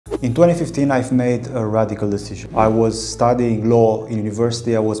In 2015, I've made a radical decision. I was studying law in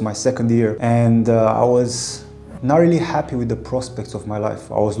university. I was my second year, and I was not really happy with the prospects of my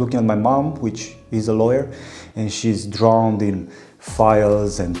life. I was looking at my mom, which is a lawyer, and she's drowned in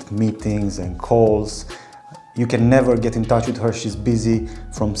files and meetings and calls. You can never get in touch with her. She's busy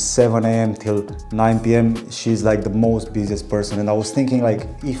from 7 a.m. till 9 p.m. She's like the most busiest person. And I was thinking, like,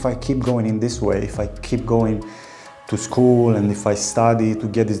 if I keep going in this way, if I keep going to school and if I study to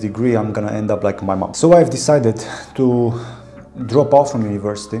get this degree, I'm gonna end up like my mom. So I've decided to drop out from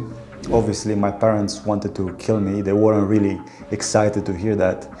university. Obviously, my parents wanted to kill me. They weren't really excited to hear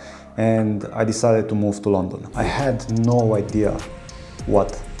that. And I decided to move to London. I had no idea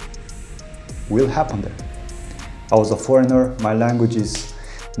what will happen there. I was a foreigner, my language is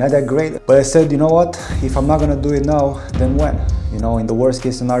not that great. But I said, you know what, if I'm not gonna do it now, then when? You know, in the worst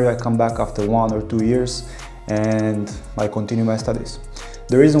case scenario, I come back after 1 or 2 years and I continue my studies.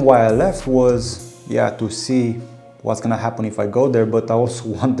 The reason why I left was, yeah, to see what's gonna happen if I go there, but I also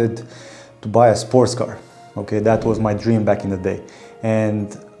wanted to buy a sports car. Okay, that was my dream back in the day.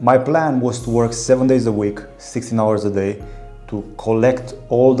 And my plan was to work 7 days a week, 16 hours a day, to collect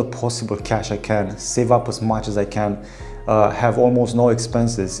all the possible cash I can, save up as much as I can, have almost no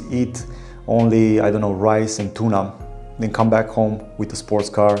expenses, eat only, I don't know, rice and tuna, then come back home with a sports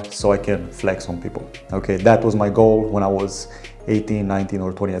car so I can flex on people. Okay, that was my goal when I was 18, 19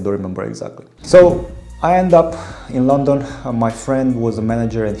 or 20, I don't remember exactly. So I end up in London. My friend was a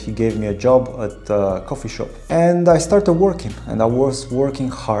manager and he gave me a job at a coffee shop. And I started working, and I was working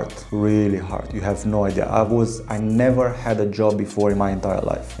hard, really hard. You have no idea. I never had a job before in my entire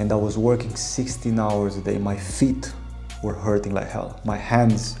life. And I was working 16 hours a day. My feet were hurting like hell. My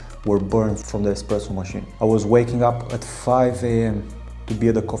hands were burned from the espresso machine. I was waking up at 5 a.m. to be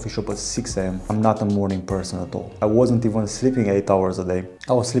at the coffee shop at 6 a.m. I'm not a morning person at all. I wasn't even sleeping 8 hours a day.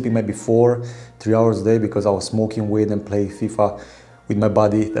 I was sleeping maybe 3 hours a day because I was smoking weed and playing FIFA with my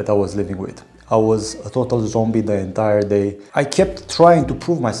buddy that I was living with. I was a total zombie the entire day. I kept trying to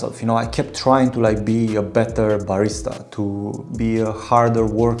prove myself, you know, I kept trying to like be a better barista, to be a harder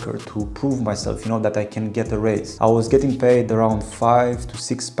worker, to prove myself, you know, that I can get a raise. I was getting paid around £5 to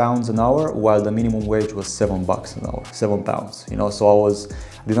 £6 an hour, while the minimum wage was £7 an hour, £7, you know, so I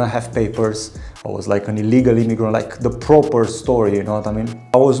did not have papers. I was like an illegal immigrant, like the proper story, you know what I mean?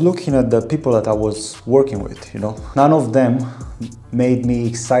 I was looking at the people that I was working with, you know, none of them made me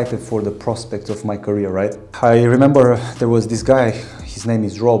excited for the prospects of my career, right? I remember there was this guy, his name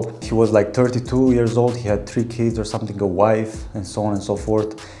is Rob. He was like 32 years old, he had 3 kids or something, a wife, and so on and so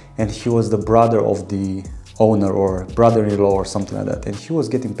forth. And he was the brother of the owner or brother-in-law or something like that. And he was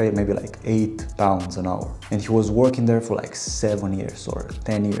getting paid maybe like £8 an hour. And he was working there for like 7 years or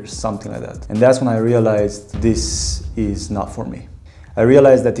 10 years, something like that. And that's when I realized this is not for me. I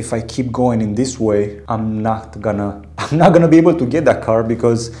realized that if I keep going in this way, I'm not gonna be able to get that car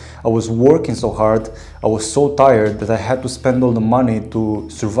because I was working so hard. I was so tired that I had to spend all the money to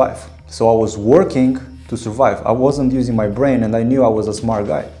survive. So I was working to survive. I wasn't using my brain, and I knew I was a smart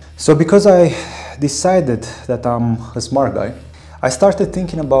guy. So because I decided that I'm a smart guy, I started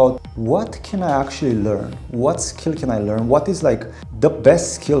thinking about what can I actually learn? What skill can I learn? What is like the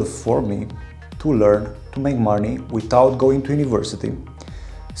best skill for me to learn to make money without going to university,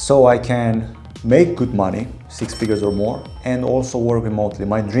 so I can make good money, 6 figures or more, and also work remotely.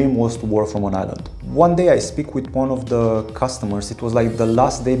 My dream was to work from an island. One day I speak with one of the customers. It was like the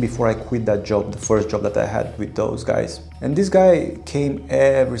last day before I quit that job, the first job that I had with those guys. And this guy came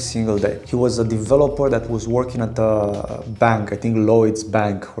every single day. He was a developer that was working at a bank, I think Lloyd's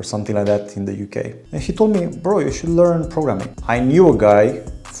Bank or something like that in the UK. And he told me, bro, you should learn programming. I knew a guy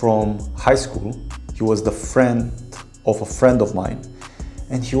from high school. He was the friend of a friend of mine,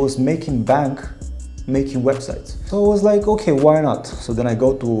 and he was making websites. So I was like, okay, why not? So then I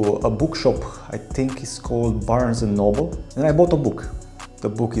go to a bookshop, I think it's called Barnes & Noble, and I bought a book. The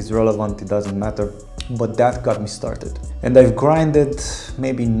book is relevant, it doesn't matter, but that got me started. And I've grinded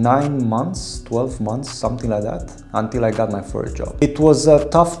maybe 9 months, 12 months, something like that, until I got my first job. It was a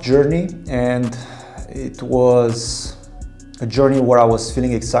tough journey, and it was a journey where I was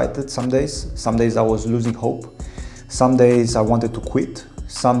feeling excited some days. Some days I was losing hope. Some days I wanted to quit.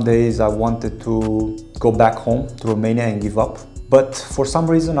 Some days I wanted to go back home to Romania and give up. But for some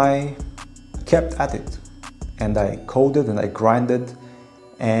reason I kept at it. And I coded and I grinded,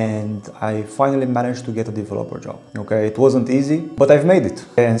 and I finally managed to get a developer job. Okay, it wasn't easy, but I've made it.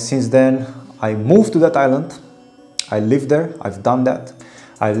 And since then I moved to that island. I lived there, I've done that.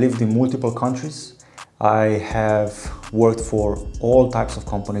 I lived in multiple countries. I have worked for all types of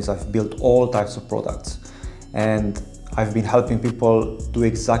companies. I've built all types of products, and I've been helping people do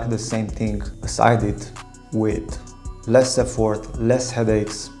exactly the same thing as I did, with less effort, less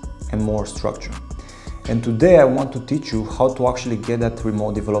headaches, and more structure. And today I want to teach you how to actually get that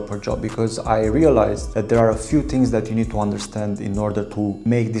remote developer job, because I realized that there are a few things that you need to understand in order to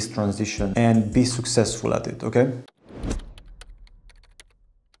make this transition and be successful at it, okay?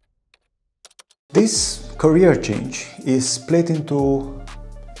 This career change is split into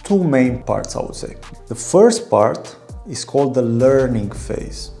two main parts, I would say. The first part is called the learning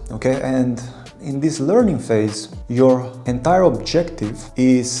phase, okay? And in this learning phase, your entire objective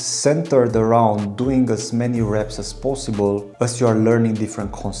is centered around doing as many reps as possible as you are learning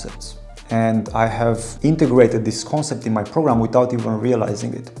different concepts. And I have integrated this concept in my program without even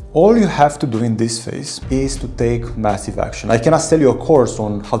realizing it. All you have to do in this phase is to take massive action. I cannot sell you a course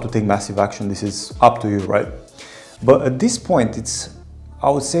on how to take massive action. This is up to you, right? But at this point, I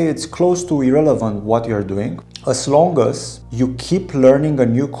would say it's close to irrelevant what you're doing, as long as you keep learning a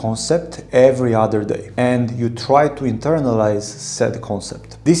new concept every other day and you try to internalize said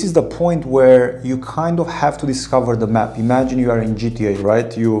concept. This is the point where you kind of have to discover the map. Imagine you are in GTA,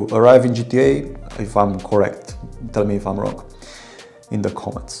 right? You arrive in GTA, if I'm correct, tell me if I'm wrong in the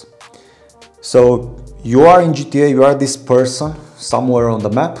comments. So you are in GTA, you are this person somewhere on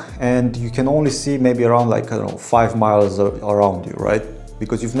the map, and you can only see maybe around, like, I don't know, 5 miles around you, right?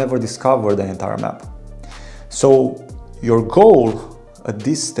 Because you've never discovered the entire map. So your goal at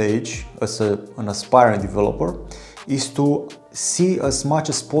this stage as an aspiring developer is to see as much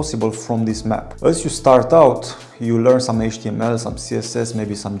as possible from this map. As you start out, you learn some HTML, some CSS,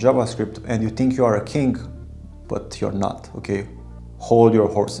 maybe some JavaScript, and you think you are a king, but you're not, okay? Hold your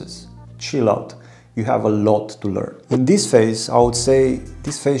horses, chill out. You have a lot to learn. In this phase, I would say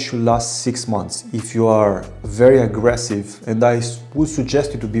this phase should last 6 months. If you are very aggressive, and I would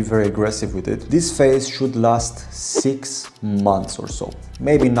suggest you to be very aggressive with it, this phase should last 6 months or so,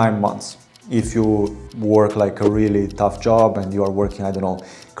 maybe 9 months. If you work like a really tough job and you are working, I don't know,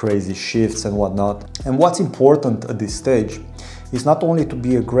 crazy shifts and whatnot. And what's important at this stage is not only to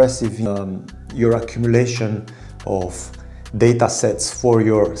be aggressive in your accumulation of data sets for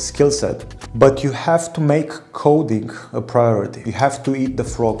your skill set, but you have to make coding a priority. You have to eat the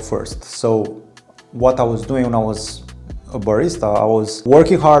frog first. So what I was doing when I was a barista, I was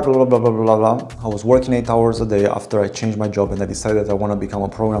working hard, blah, blah, blah, blah, blah. I was working 8 hours a day after I changed my job and I decided I want to become a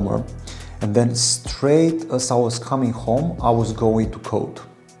programmer. And then straight as I was coming home, I was going to code.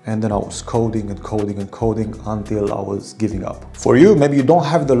 And then I was coding and coding and coding until I was giving up. For you, maybe you don't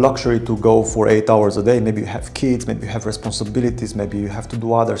have the luxury to go for 8 hours a day. Maybe you have kids, maybe you have responsibilities, maybe you have to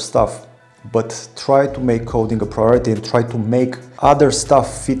do other stuff. But try to make coding a priority and try to make other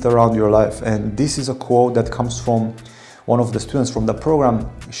stuff fit around your life. And this is a quote that comes from one of the students from the program.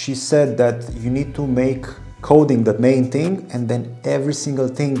 She said that you need to make coding the main thing, and then every single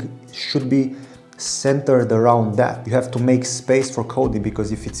thing should be centered around that. You have to make space for coding,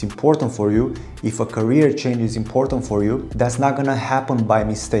 because if it's important for you, if a career change is important for you, that's not gonna happen by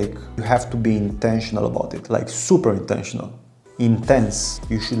mistake. You have to be intentional about it, like super intentional. Intense.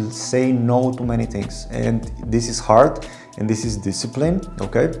 You should say no to many things, and this is hard, and this is discipline,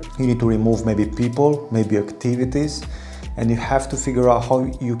 okay? You need to remove maybe people, maybe activities, and you have to figure out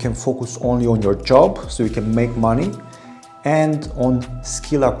how you can focus only on your job so you can make money, and on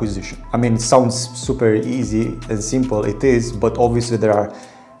skill acquisition. I mean, it sounds super easy and simple, it is, but obviously there are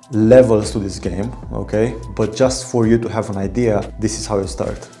levels to this game, okay? But just for you to have an idea, this is how you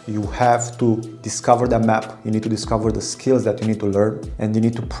start. You have to discover the map, you need to discover the skills that you need to learn, and you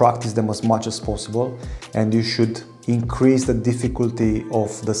need to practice them as much as possible, and you should increase the difficulty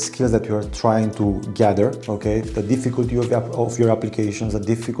of the skills that you are trying to gather, okay? The difficulty of your applications, the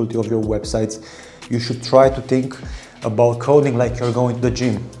difficulty of your websites. You should try to think about coding like you're going to the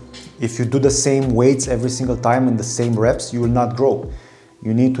gym. If you do the same weights every single time and the same reps, you will not grow.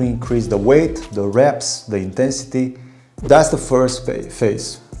 You need to increase the weight, the reps, the intensity. That's the first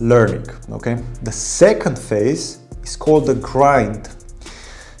phase, learning, okay? The second phase is called the grind.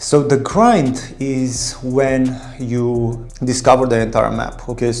 So the grind is when you discover the entire map,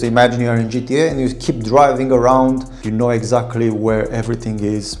 okay? So imagine you're in GTA and you keep driving around, you know exactly where everything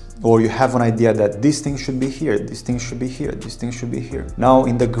is, or you have an idea that this thing should be here, this thing should be here, this thing should be here. Now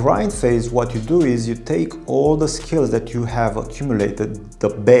in the grind phase, what you do is you take all the skills that you have accumulated, the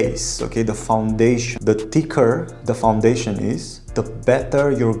base, okay, the foundation. The thicker the foundation is, the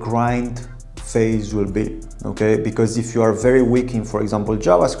better your grind phase will be, okay? Because if you are very weak in, for example,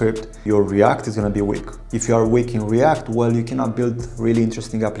 JavaScript, your React is going to be weak. If you are weak in React, well, you cannot build really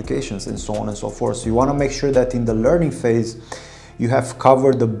interesting applications and so on and so forth. So you want to make sure that in the learning phase, you have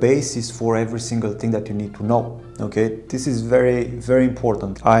covered the basis for every single thing that you need to know. Okay, this is very, very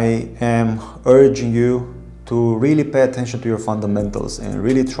important. I am urging you to really pay attention to your fundamentals and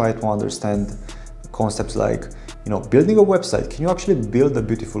really try to understand concepts like, building a website. Can you actually build a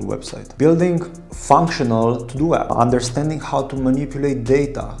beautiful website? Building functional to-do app, understanding how to manipulate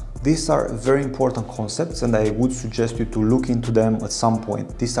data. These are very important concepts and I would suggest you to look into them at some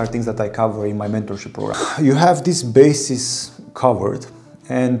point. These are things that I cover in my mentorship program. You have this basis covered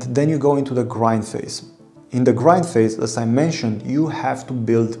and then you go into the grind phase. In the grind phase, as I mentioned, you have to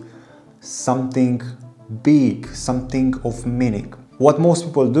build something big, something of meaning. What most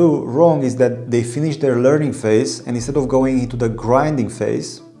people do wrong is that they finish their learning phase and instead of going into the grinding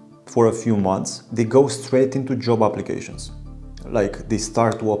phase for a few months, they go straight into job applications. Like they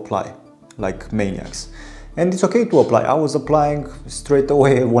start to apply like maniacs. And it's okay to apply. I was applying straight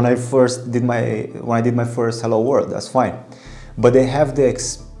away when I did my first Hello World, that's fine. But they have the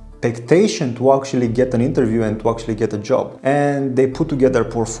expectation to actually get an interview and to actually get a job. And they put together a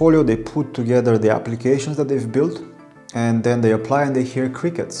portfolio, they put together the applications that they've built, and then they apply and they hear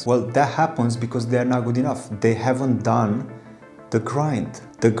crickets. Well, that happens because they're not good enough. They haven't done the grind.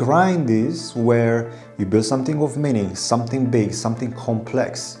 The grind is where you build something of meaning, something big, something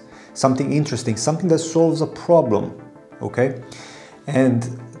complex, something interesting, something that solves a problem, okay? And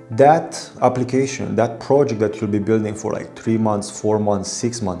that application, that project that you'll be building for like 3 months, 4 months,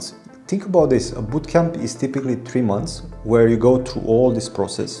 6 months, think about this. A bootcamp is typically 3 months where you go through all this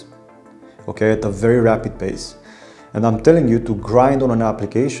process, okay, at a very rapid pace. And I'm telling you to grind on an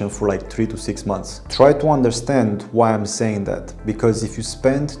application for like 3 to 6 months. Try to understand why I'm saying that. Because if you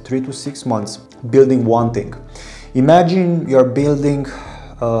spend 3 to 6 months building one thing, imagine you're building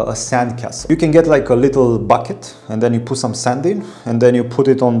a sand castle. You can get like a little bucket and then you put some sand in and then you put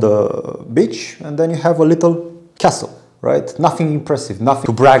it on the beach and then you have a little castle, right? Nothing impressive, nothing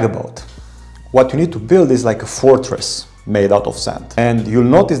to brag about. What you need to build is like a fortress made out of sand. And you'll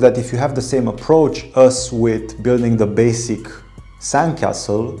notice that if you have the same approach as with building the basic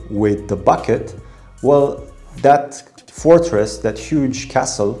sandcastle with the bucket, well, that fortress, that huge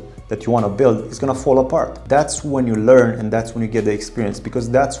castle that you want to build is going to fall apart. That's when you learn and that's when you get the experience, because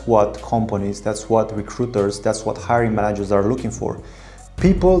that's what companies, that's what recruiters, that's what hiring managers are looking for.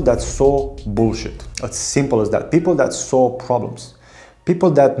 People that saw bullshit. As simple as that. People that saw problems.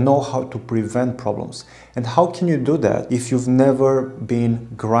 People that know how to prevent problems. And how can you do that if you've never been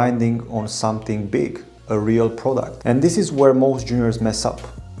grinding on something big, a real product? And this is where most juniors mess up.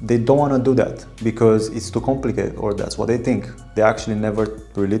 They don't want to do that because it's too complicated, or that's what they think. They actually never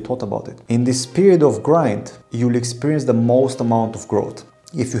really thought about it. In this period of grind, you'll experience the most amount of growth.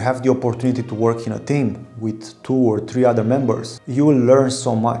 If you have the opportunity to work in a team with 2 or 3 other members, you will learn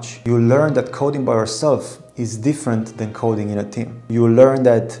so much. You will learn that coding by yourself is different than coding in a team. You will learn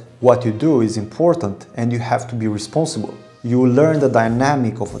that what you do is important and you have to be responsible. You will learn the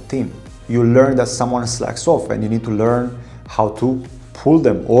dynamic of a team. You will learn that someone slacks off and you need to learn how to pull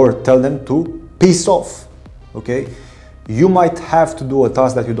them or tell them to piss off, okay? You might have to do a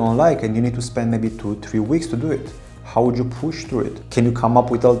task that you don't like and you need to spend maybe 2 or 3 weeks to do it. How would you push through it? Can you come up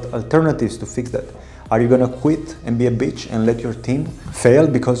with alternatives to fix that? Are you gonna quit and be a bitch and let your team fail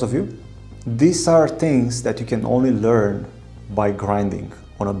because of you? These are things that you can only learn by grinding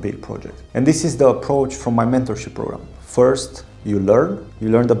on a big project. And this is the approach from my mentorship program. First, you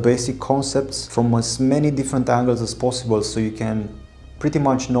learn the basic concepts from as many different angles as possible so you can pretty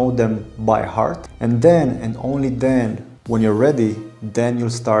much know them by heart. And then, and only then, when you're ready, then you'll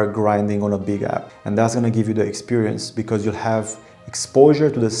start grinding on a big app. And that's gonna give you the experience because you'll have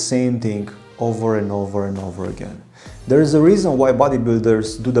exposure to the same thing over and over and over again. There is a reason why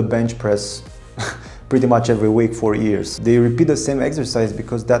bodybuilders do the bench press pretty much every week for years. They repeat the same exercise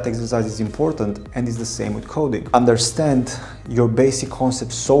because that exercise is important, and it's the same with coding. Understand your basic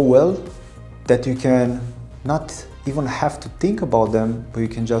concepts so well that you can not even have to think about them, but you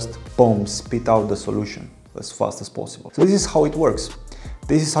can just, boom, spit out the solution as fast as possible. So this is how it works.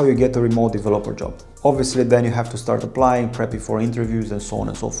 This is how you get a remote developer job. Obviously, then you have to start applying, prepping for interviews and so on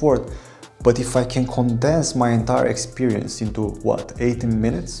and so forth. But if I can condense my entire experience into what, 18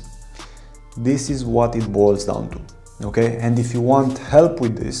 minutes, this is what it boils down to, okay? And if you want help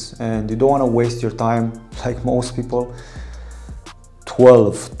with this and you don't want to waste your time like most people,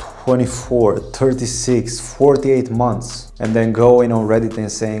 12, 24, 36, 48 months, and then going on Reddit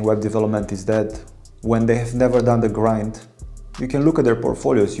and saying web development is dead, when they have never done the grind, you can look at their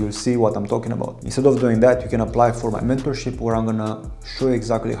portfolios, you'll see what I'm talking about. Instead of doing that, you can apply for my mentorship where I'm gonna show you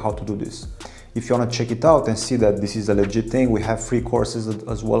exactly how to do this. If you want to check it out and see that this is a legit thing, we have free courses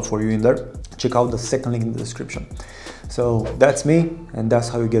as well for you in there. Check out the second link in the description. So that's me, and that's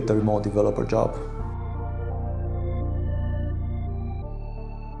how you get a remote developer job